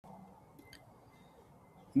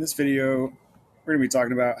In this video, we're going to be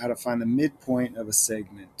talking about how to find the midpoint of a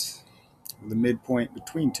segment, or the midpoint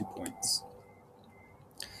between 2 points.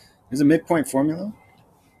 There's a midpoint formula.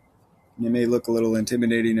 It may look a little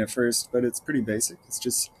intimidating at first, but it's pretty basic. It's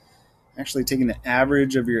just actually taking the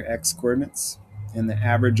average of your x coordinates and the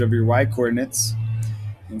average of your y coordinates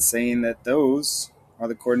and saying that those are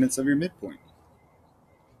the coordinates of your midpoint.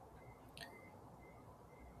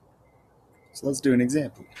 So let's do an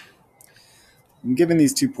example. I'm given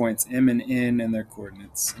these 2 points, M and N, and their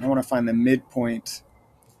coordinates. And I want to find the midpoint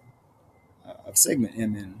of segment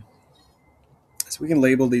MN. So we can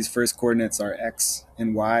label these first coordinates our x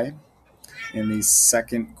and y, and these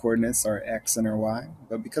second coordinates are x and our y.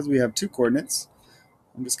 But because we have 2 coordinates,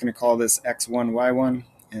 I'm just going to call this x1, y1,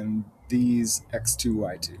 and these x2,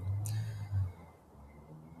 y2.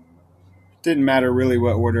 Didn't matter really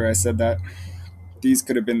what order I said that. These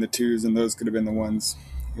could have been the 2's and those could have been the 1's.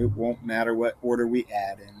 It won't matter what order we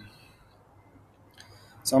add in.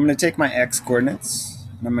 So I'm going to take my x coordinates,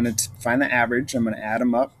 and I'm going to find the average. I'm going to add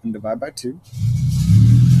them up and divide by 2.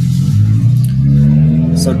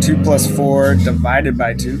 So 2 plus 4 divided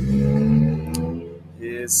by 2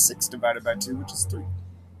 is 6 divided by 2, which is 3.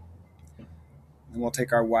 Then we'll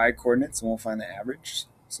take our y coordinates and we'll find the average.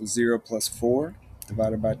 So 0 plus 4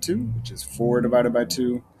 divided by 2, which is 4 divided by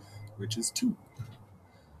 2, which is 2.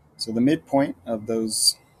 So the midpoint of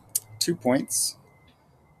those 2 points,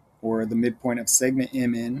 or the midpoint of segment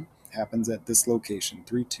MN, happens at this location,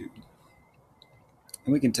 3, 2.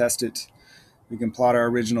 And we can test it. We can plot our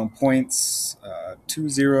original points, 2,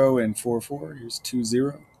 0, and 4, 4. Here's 2,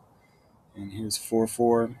 0, and here's 4,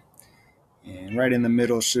 4. And right in the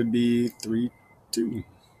middle should be 3, 2.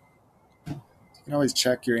 You can always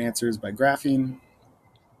check your answers by graphing.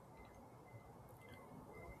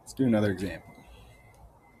 Let's do another example.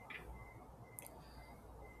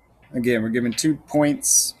 Again, we're given 2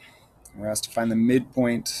 points. We're asked to find the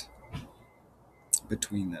midpoint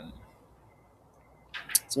between them.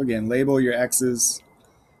 So again, label your x's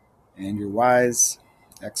and your y's,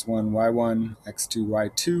 x1, y1, x2,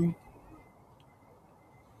 y2.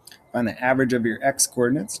 Find the average of your x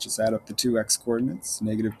coordinates. Just add up the 2 x coordinates,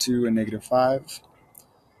 -2 and -5.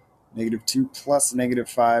 -2 plus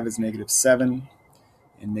 -5 is -7.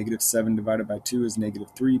 And -7 divided by 2 is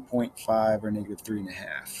 -3.5 or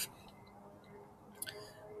 -3.5.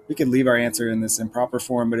 We could leave our answer in this improper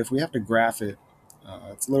form, but if we have to graph it,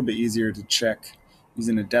 it's a little bit easier to check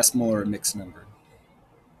using a decimal or a mixed number.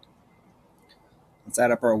 Let's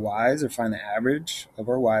add up our y's or find the average of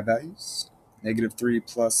our y values. -3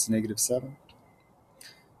 plus -7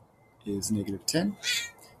 is -10.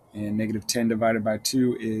 And -10 divided by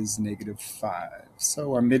 2 is -5.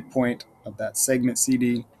 So our midpoint of that segment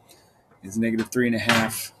CD is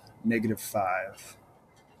 -3.5, -5.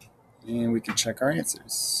 And we can check our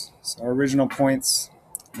answers. So our original points,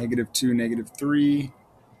 -2, -3,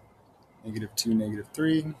 -2,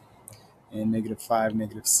 -3, and -5,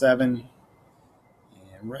 -7.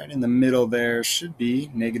 And right in the middle there should be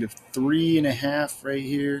 -3.5 right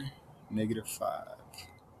here, -5.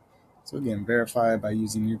 So again, verify by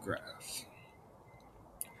using your graph.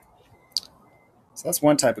 So that's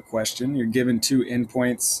one type of question. You're given 2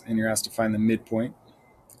 endpoints and you're asked to find the midpoint.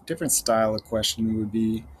 A different style of question would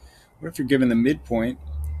be, what if you're given the midpoint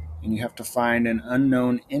and you have to find an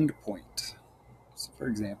unknown endpoint? So for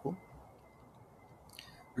example,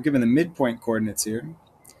 we're given the midpoint coordinates here,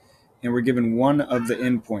 and we're given one of the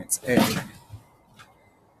endpoints, A.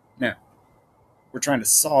 Now, we're trying to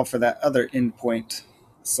solve for that other endpoint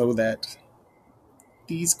so that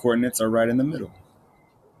these coordinates are right in the middle.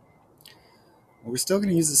 Well, we're still going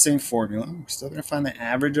to use the same formula. We're still going to find the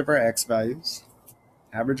average of our x values,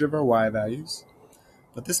 average of our y values,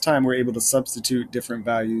 but this time we're able to substitute different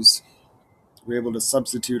values. We're able to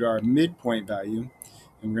substitute our midpoint value,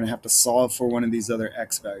 and we're going to have to solve for one of these other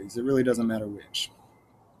x values. It really doesn't matter which.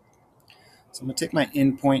 So I'm going to take my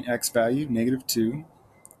endpoint x value, -2.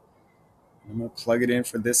 I'm going to plug it in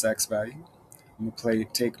for this x value. I'm going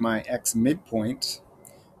to take my x midpoint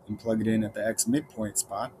and plug it in at the x midpoint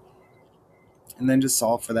spot, and then just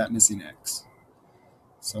solve for that missing x.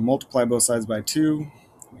 So multiply both sides by 2.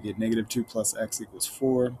 We get -2 plus x equals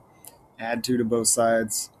 4. Add 2 to both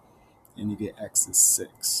sides, and you get x is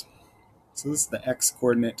 6. So this is the x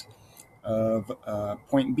coordinate of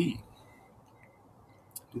point B.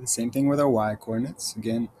 Do the same thing with our y coordinates.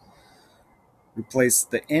 Again, replace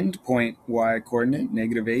the endpoint y coordinate,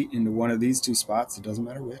 -8, into one of these 2 spots. It doesn't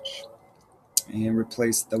matter which. And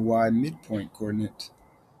replace the y midpoint coordinate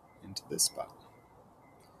into this spot.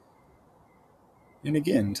 And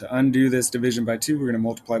again, to undo this division by 2, we're going to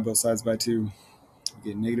multiply both sides by 2.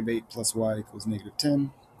 We get -8 plus y equals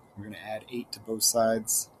 -10. We're going to add 8 to both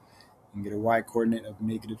sides and get a y coordinate of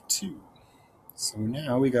 -2. So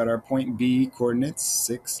now we got our point B coordinates,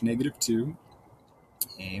 6, -2,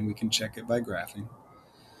 and we can check it by graphing.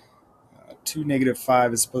 2,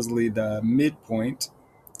 -5 is supposedly the midpoint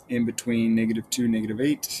in between -2,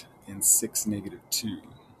 -8, and 6, -2.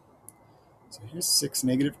 So here's 6,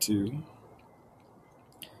 -2.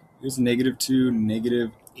 Here's -2,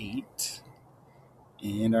 -8.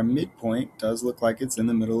 And our midpoint does look like it's in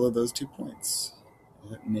the middle of those 2 points.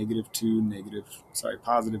 At -2,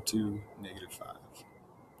 +2, -5.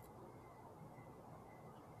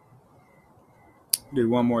 Do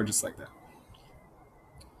one more just like that.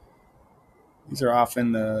 These are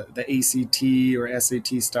often the ACT or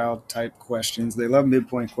SAT style type questions. They love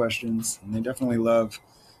midpoint questions, and they definitely love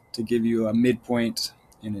to give you a midpoint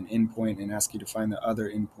and an endpoint and ask you to find the other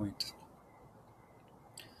endpoint.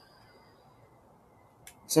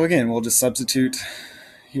 So again, we'll just substitute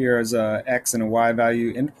here as a x and a y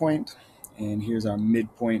value endpoint, and here's our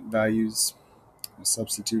midpoint values. We'll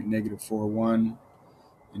substitute -4, 1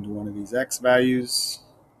 into one of these x values,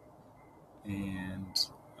 and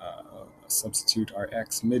substitute our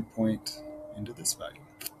x midpoint into this value.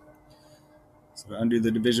 So to undo the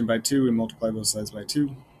division by 2, we multiply both sides by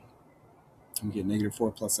 2. We get -4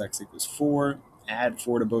 plus x equals 4. Add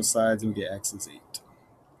 4 to both sides, and we get x is 8.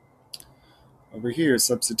 Over here,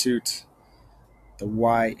 substitute the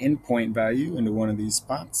y endpoint value into one of these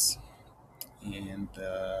spots, and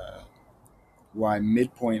the y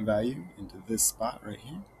midpoint value into this spot right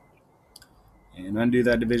here. And undo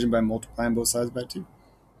that division by multiplying both sides by 2.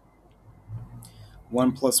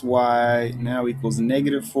 1 plus y now equals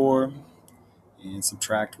 -4, and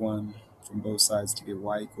subtract 1 from both sides to get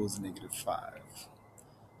y equals -5.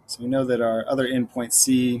 So we know that our other endpoint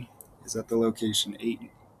C is at the location 8,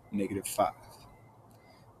 -5.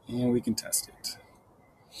 And we can test it.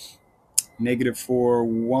 -4,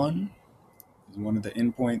 1 is one of the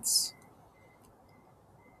endpoints.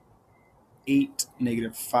 8,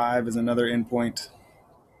 -5 is another endpoint.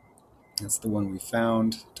 That's the one we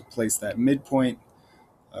found to place that midpoint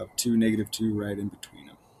of 2, -2 right in between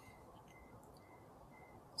them.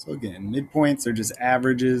 So again, midpoints are just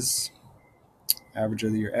averages. Average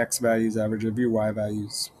of your x values, average of your y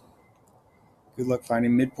values. Good luck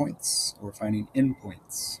finding midpoints or finding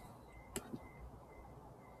endpoints.